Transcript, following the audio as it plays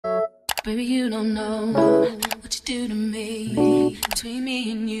Baby, you don't know what you do to me. Between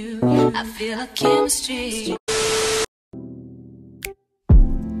me and you, I feel like chemistry.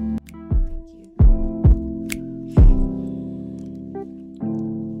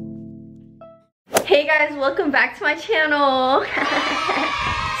 Hey guys, welcome back to my channel.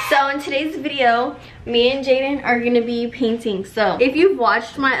 So in today's video, me and Jaden are gonna be painting. So if you've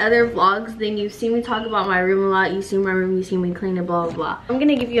watched my other vlogs, then you've seen me talk about my room a lot. You've seen my room, you've seen me clean it, blah blah blah. I'm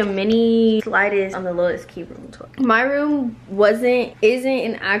gonna give you a mini slightest on the lowest key room tour. My room isn't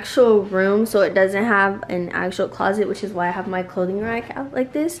an actual room, so it doesn't have an actual closet, which is why I have my clothing rack out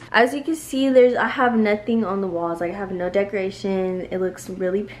like this. As you can see, I have nothing on the walls. Like I have no decoration. It looks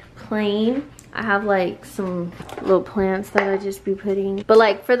really plain. I have like some little plants that I just be putting, but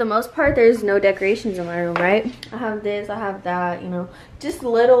like for the most part there's no decorations in my room, right? I have this, I have that, you know, just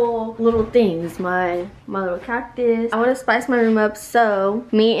little things. My little cactus. I want to spice my room up, so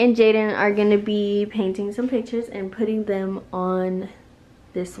me and Jaden are gonna be painting some pictures and putting them on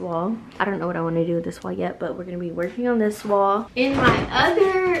this wall. I don't know what I want to do with this wall yet, but we're gonna be working on this wall. In my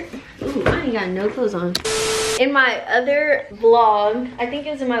other, ooh, I ain't got no clothes on. In my other vlog, I think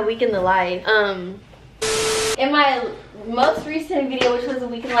it was in my week in the life, in my most recent video, which was a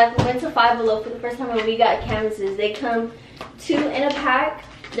week in life, we went to Five Below for the first time and we got canvases. They come 2 in a pack.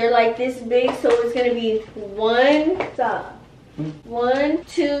 They're like this big, so it's gonna be 1,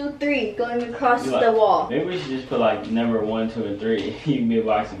 2, 3 going across the wall. Maybe we should just put like number 1, 2, and 3. You can be a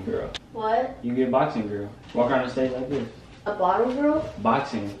boxing girl. What? You can be a boxing girl. Walk around the stage like this. A bottle girl?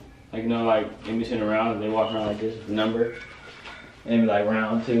 Boxing. Like, you know, like in between around and they walk around like this with the number. And it'd be like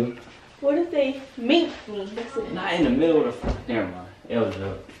round 2. What if they meet me? Not in the middle of the, never mind. It was a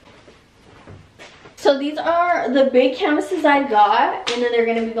joke. So these are the big canvases I got, and then they're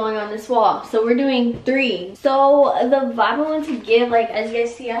gonna be going on this wall. So we're doing 3. So the vibe I want to give, like as you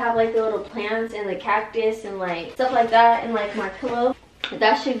guys see, I have like the little plants and the cactus and like stuff like that, and like my pillow.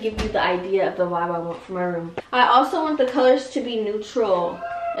 That should give you the idea of the vibe I want for my room. I also want the colors to be neutral,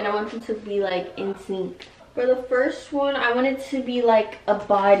 and I want them to be like in sync. For the first one, I want it to be like a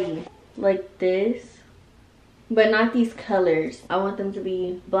body, like this. But not these colors. I want them to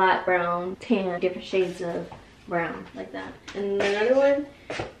be black, brown, tan, different shades of brown, like that. And another one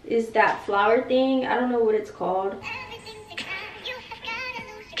is that flower thing. I don't know what it's called.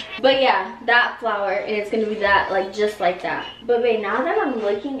 But yeah, that flower, and it's gonna be that, like just like that. But babe, now that I'm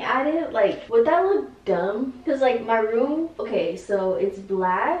looking at it, like, would that look dumb? Because like my room, okay, so it's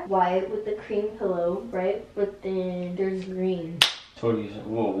black, white with the cream pillow, right? But then there's green. Totally.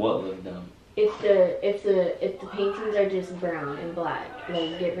 Well, what looked dumb? If the paintings are just brown and black,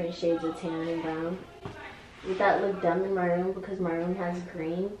 like different shades of tan and brown, would that look dumb in my room because my room has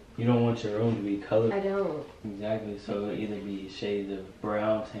green? You don't want your room to be colored. I don't. Exactly. So it'll either be shades of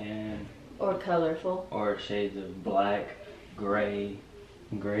brown, tan, or colorful, or shades of black, gray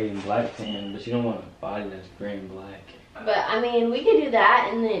and black tan. But you don't want a body that's gray and black. But I mean, we could do that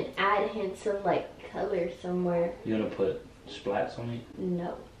and then add hints of like color somewhere. You wanna put splats on it?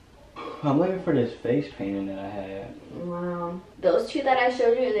 No. I'm looking for this face painting that I had. Wow. Those 2 that I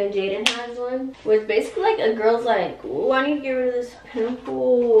showed you, and then Jaden has one, was basically like a girl's like, oh, I need to get rid of this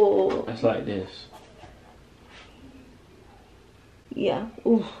pimple. It's like this. Yeah.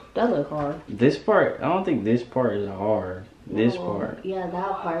 Ooh, that look hard. This part, I don't think this part is hard. This part. Yeah,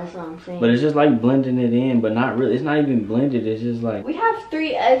 that part is what I'm saying. But it's just like blending it in, but not really. It's not even blended. It's just like. We have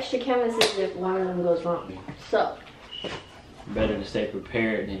 3 extra canvases if one of them goes wrong. So. Better to stay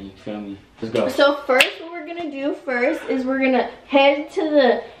prepared than, you feel me? Let's go. So first, what we're gonna do first is we're gonna head to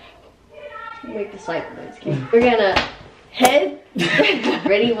the, make the slide noise, okay? We're gonna head,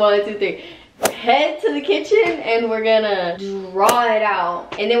 ready, 1, 2, 3. Head to the kitchen and we're gonna draw it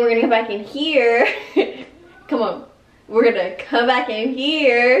out. And then we're gonna come back in here. Come on. We're gonna come back in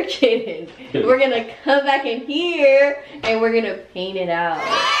here, Jaden. We're gonna come back in here and we're gonna paint it out.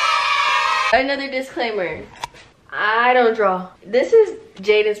 Another disclaimer. I don't draw. This is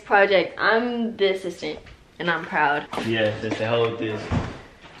Jaden's project. I'm the assistant and I'm proud. Yes, just to hold this.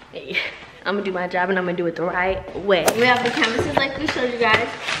 Hey, I'm gonna do my job and I'm gonna do it the right way. We have the canvases like we showed you guys.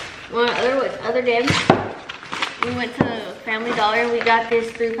 Other day, we went to Family Dollar and we got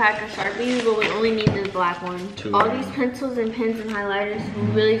this 3-pack of Sharpies, but we only need this black one. 2. All these pencils and pens and highlighters,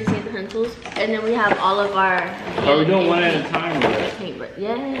 we really just need the pencils. And then we have all of our... Are we doing one at a time? Paintbrush.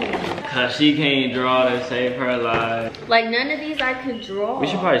 Yeah. Cause she can't draw to save her life. Like none of these I could draw. We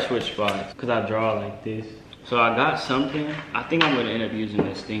should probably switch spots, cause I draw like this. So I got something. I think I'm gonna end up using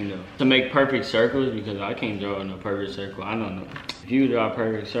this thing though to make perfect circles, because I can't draw no perfect circle. I don't know. If you draw a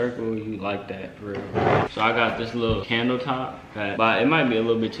perfect circle, you like that for real. So I got this little candle top, but it might be a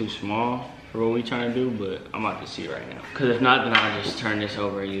little bit too small for what we trying to do, but I'm about to see right now. Cause if not, then I'll just turn this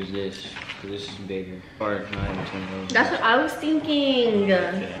over and use this, cause this is bigger. Or not even turn it over. That's what I was thinking.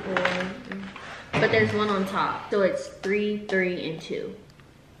 Yeah. But there's one on top. So it's 3, 3, and 2.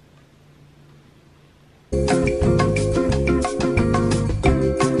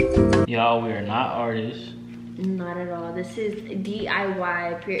 Y'all, we are not artists. Not at all. This is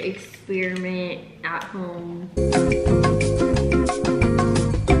DIY, pure experiment at home.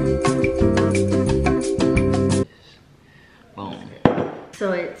 Boom.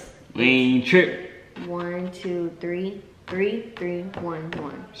 So it's We ain't trip. 1, 2, 3, 3, 3, 1,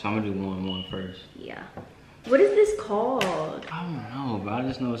 1. So I'm gonna do 1, 1 first. Yeah. What is this called? I don't know, but I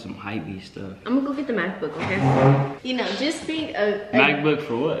just know it's some hypey stuff. I'm gonna go get the MacBook, okay? You know, just being a MacBook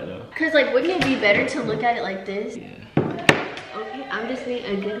for what though? Cause like, wouldn't it be better to look at it like this? Yeah. Okay, I'm just being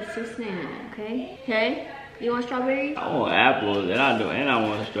a good assistant, okay? Okay? You want strawberries? I want apples, and I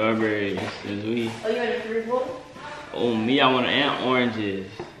want strawberries. Since we. Oh, you want a fruit bowl? Oh me, I want and oranges,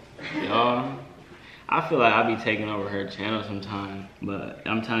 y'all. I feel like I be taking over her channel sometime, but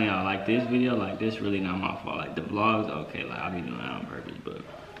I'm telling y'all, like this video, like this really not my fault. Like the vlogs, okay, like I be doing that on purpose, but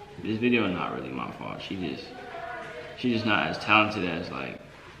this video is not really my fault. She's just not as talented as like.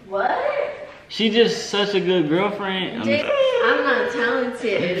 What? She's just such a good girlfriend. I'm not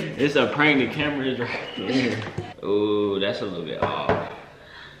talented. It's a prank. The camera is right there. Oh, that's a little bit off.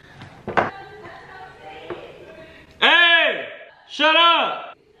 Hey, shut up.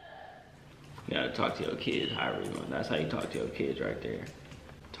 You gotta talk to your kids, however you want. That's how you talk to your kids right there.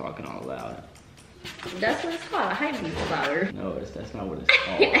 Talking all loud. That's what it's called, a hypebeast flower. No, that's not what it's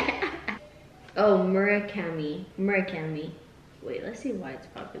called. Oh, Murakami. Wait, let's see why it's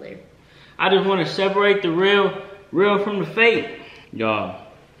popular. I just want to separate the real from the fake. Y'all,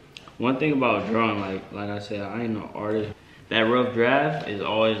 one thing about drawing, like I said, I ain't no artist. That rough draft is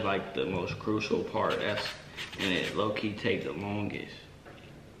always like the most crucial part. And it low-key take the longest.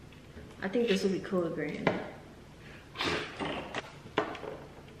 I think this would be cool with green.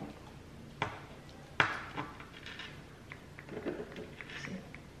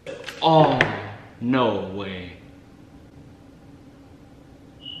 Oh, no way.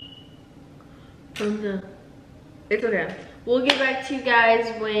 It's okay. We'll get back to you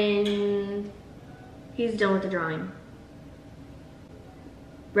guys when he's done with the drawing.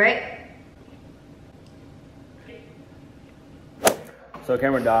 Right? So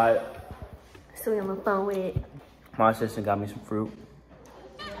camera died. So we on the phone with it. My assistant got me some fruit.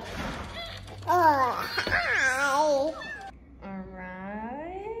 Hi.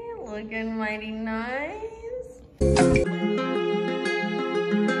 Alright. Looking mighty nice.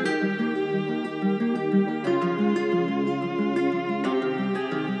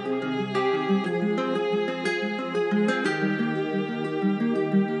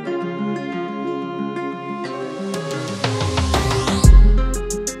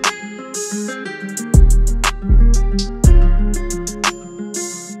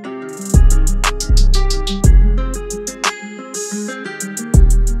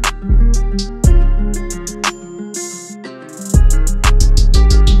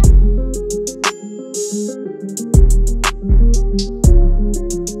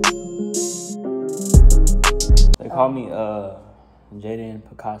 Call me Jaden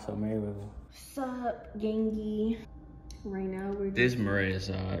Picasso Mayriver. What's up, gangy? Right now we're This Murray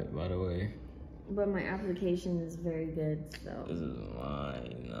side, by the way. but my application is very good, so This is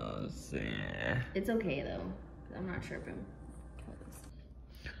mine, you know what I'm saying? it's okay though. I'm not tripping.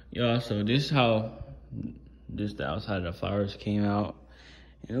 Y'all, so this is how the outside of the flowers came out.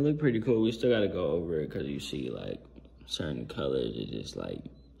 And it looked pretty cool. We still gotta go over it because you see like certain colors, it just like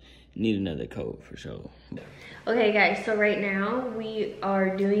need another coat for sure. Okay guys, so right now we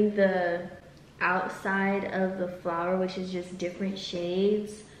are doing the outside of the flower, which is just different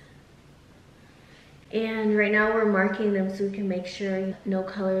shades. And right now we're marking them so we can make sure no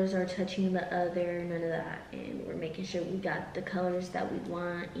colors are touching the other, none of that. And we're making sure we got the colors that we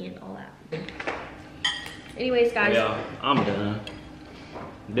want and all that. Anyways guys. Yeah, I'm done.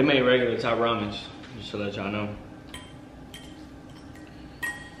 They made regular top ramens, just to let y'all know.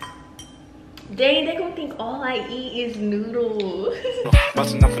 Dang, they gonna think all I eat is noodles.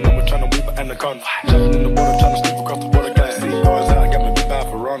 Busting up and I'm trying to weep and the corner. Jumping in the water, trying to sleep across the water glass. See cars out, got me big bad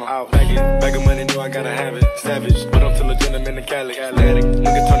for Ronald. Out bagging, bag of money, know I gotta have it. Savage, but I'm still a gentleman in Cali. Atlantic,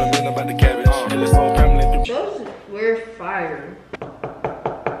 nigga turn them in about the cabbage. And it's all family. Those were fire.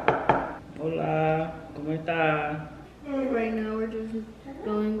 Hola, ¿cómo está? Right now we're just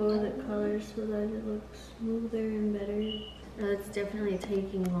going over the colors so that it looks smoother and better. It's definitely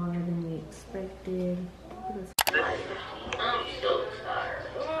taking longer than we expected. I'm so tired.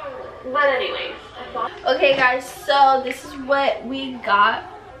 But anyways. Okay guys, so this is what we got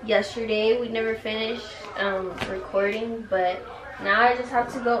yesterday. We never finished recording, but now I just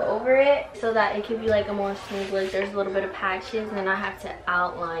have to go over it so that it can be like a more smooth look. There's a little bit of patches and I have to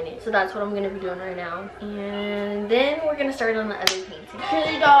outline it. So that's what I'm gonna be doing right now. And then we're gonna start on the other painting.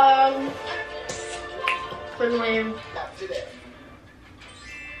 Pretty dog. Put him in.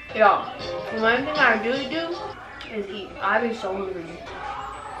 Y'all, one thing I really do is eat. I be so hungry.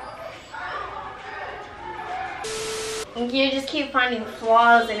 You just keep finding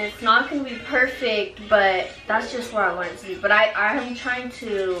flaws and it's not going to be perfect, but that's just what I want it to be. But I'm trying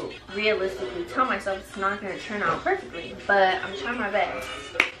to realistically tell myself it's not going to turn out perfectly, but I'm trying my best.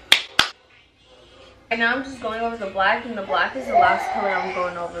 Right now I'm just going over the black, and the black is the last color I'm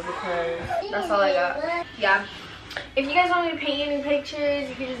going over because that's all I got. Yeah. If you guys want me to paint any pictures,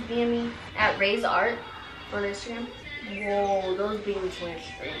 you can just DM me at Ray's Art on Instagram. Whoa, those beans went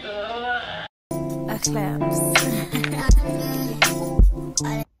straight up. Claps.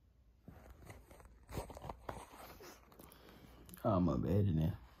 I'm up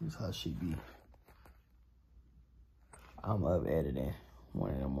editing. That's how she be. I'm up editing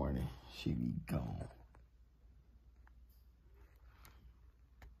 1 in the morning. She be gone.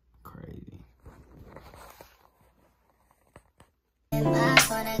 Crazy.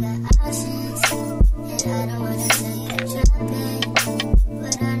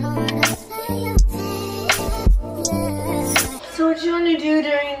 So what you want to do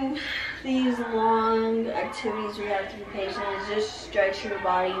during these long activities where you have to be patient is just stretch your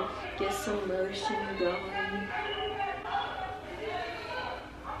body, get some motion going.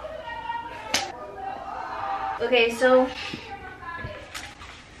 Okay, so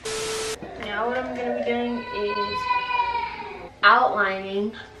now what I'm going to be doing is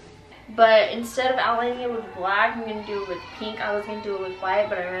outlining, but instead of outlining it with black, I'm going to do it with pink. I was going to do it with white,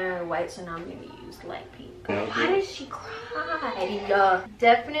 but I ran out of white, so now I'm going to use light pink. Why did she cry?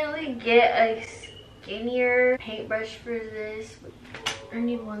 Definitely get a skinnier paintbrush for this. I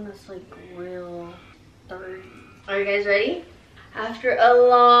need one that's like real sturdy. Are you guys ready? After a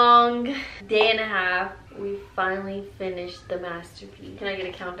long day and a half, we finally finished the masterpiece. Can I get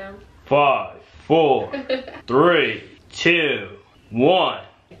a countdown? 5, 4, 3, 2, 1.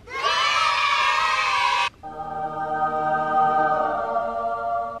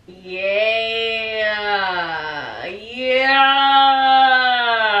 Yeah!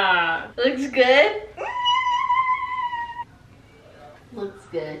 Looks good? Looks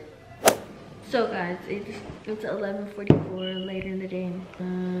good. So guys, it's 11:44 later in the day.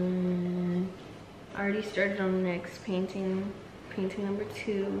 I already started on the next painting number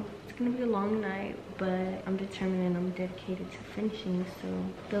 2. It's gonna be a long night, but I'm determined and I'm dedicated to finishing. So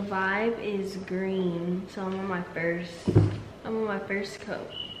the vibe is green. So I'm on my first coat.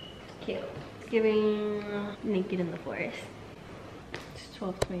 Cute. Giving Naked in the Forest. It's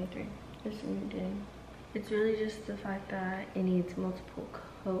 12:23. That's what I'm doing. It's really just the fact that it needs multiple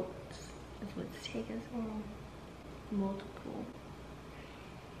coats. That's what's taking so long. Multiple.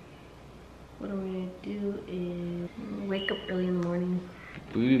 What I'm gonna do is wake up early in the morning.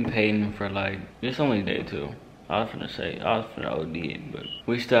 We've been painting for like, it's only day 2. I was finna OD it, but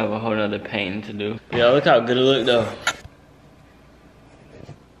we still have a whole nother painting to do. Yeah, look how good it look though.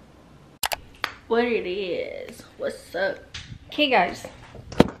 What it is. What's up? Okay guys.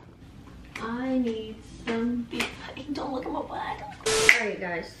 I need some beef. Don't look at my butt. Alright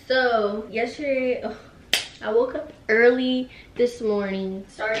guys, so yesterday I woke up early this morning,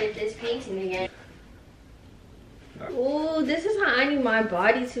 started this painting again. Oh, this is how I need my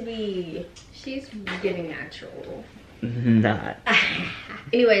body to be. She's getting natural. Not.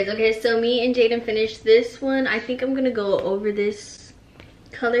 Anyways, okay, so me and Jaden finished this one. I think I'm gonna go over this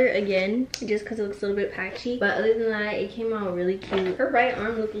color again just because it looks a little bit patchy, but other than that, it came out really cute. Her right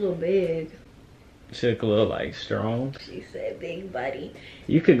arm looked a little big. She look a little like strong. She said big body.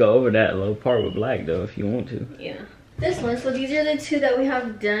 You could go over that little part with black though if you want to. Yeah. This one, so these are the 2 that we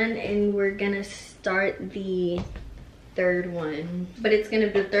have done, and we're gonna start the third one, but the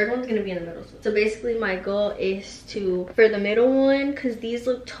third one's gonna be in the middle. So basically my goal is to, for the middle one, because these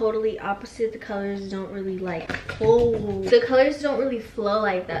look totally opposite, the colors don't really flow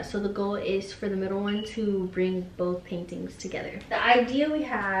like that, so the goal is for the middle one to bring both paintings together. The idea we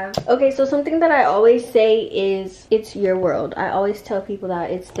have, okay, so something that I always say is it's your world. I always tell people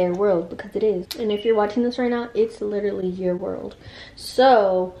that it's their world because it is, and if you're watching this right now, it's literally your world.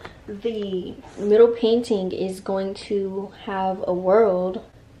 So the middle painting is going to have a world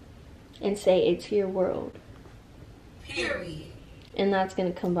and say it's your world. Period. And that's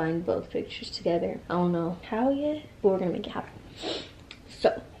gonna combine both pictures together. I don't know how yet, but we're gonna make it happen.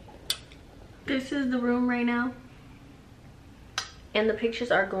 So, this is the room right now. And the pictures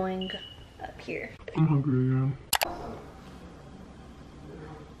are going up here. I'm hungry again.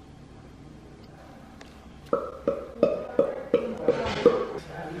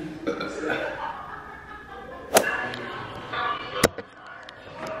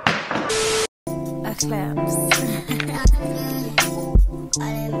 Claps.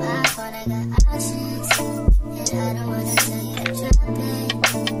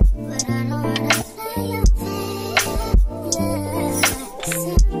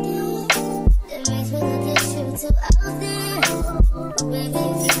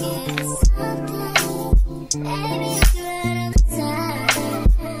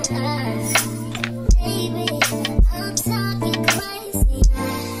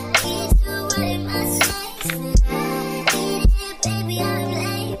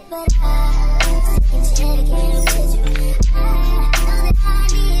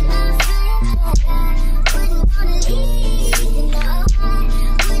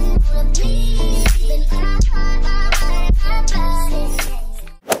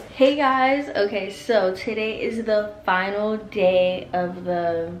 Hey guys, okay, so today is the final day of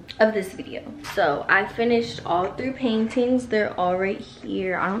this video. So I finished all 3 paintings. They're all right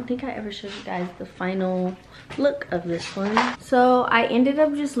here. I don't think I ever showed you guys the final look of this one. So I ended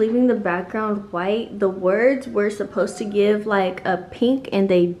up just leaving the background white. The words were supposed to give like a pink and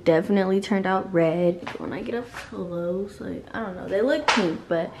they definitely turned out red. When I get up close, like, I don't know, they look pink,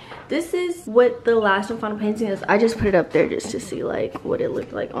 but this is what the last and final painting is. I just put it up there just to see like what it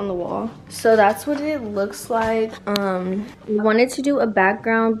looked like on the wall. So that's what it looks like. I wanted to do a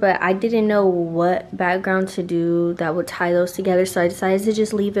background, but I didn't know what background to do that would tie those together, so I decided to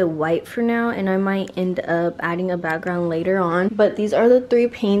just leave it white for now, and I might end up adding a background later on. But these are the 3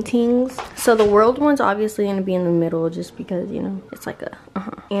 paintings. So the world one's obviously going to be in the middle just because, you know, it's like a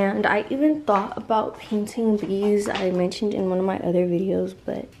and I even thought about painting these. I mentioned in one of my other videos,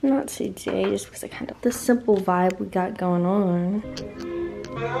 but not today just because I kind of the simple vibe we got going on.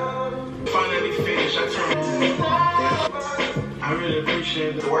 Finally finished. I really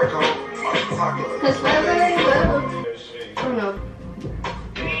appreciate the work on I don't know.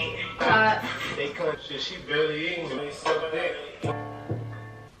 they cut shit. She barely eating. They so big.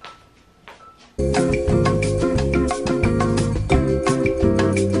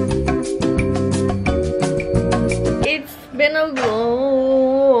 It's been a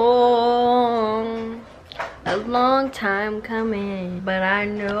long time coming, but I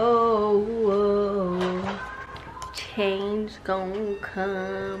know change gon'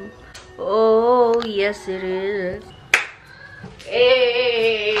 come. Oh yes it is.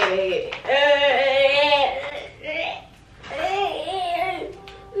 Hey,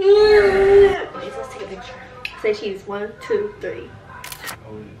 let's take a picture. Say cheese. 1, 2, 3.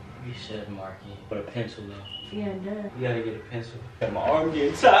 Oh, you said marking. But a pencil though. Yeah, duh. You gotta get a pencil. My arm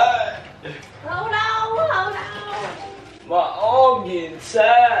getting tired. Hold on. My arm getting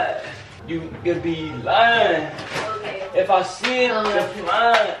tired. You could be lying. Okay. If I see it, it's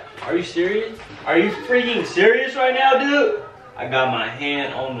lying. Are you serious? Are you freaking serious right now, dude? I got my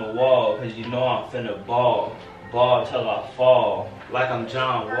hand on the wall because you know I'm finna ball till I fall. Like I'm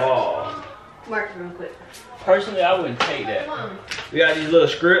John Wall. Mark it real quick. Personally, I wouldn't take that. Come on. We got these little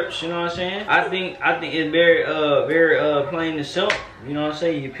scripts, you know what I'm saying? I think it's very plain and simple. You know what I'm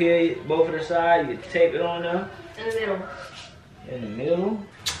saying? You peel both of the sides, you tape it on them. In the middle. In the middle.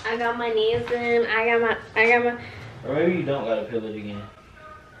 I got my knees in. I got my. Or maybe you don't gotta peel it again.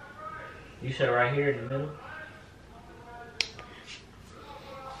 You said right here in the middle.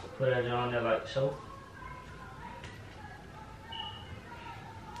 Put that on there like so.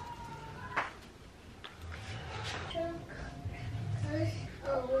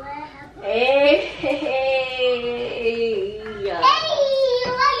 Hey.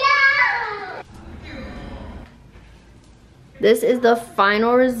 This is the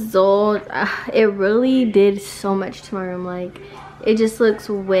final result. It really did so much to my room. Like, it just looks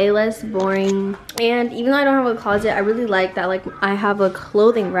way less boring. And even though I don't have a closet, I really like that like I have a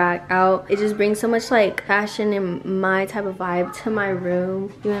clothing rack out. It just brings so much like fashion and my type of vibe to my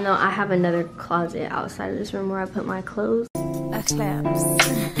room, even though I have another closet outside of this room where I put my clothes. Claps.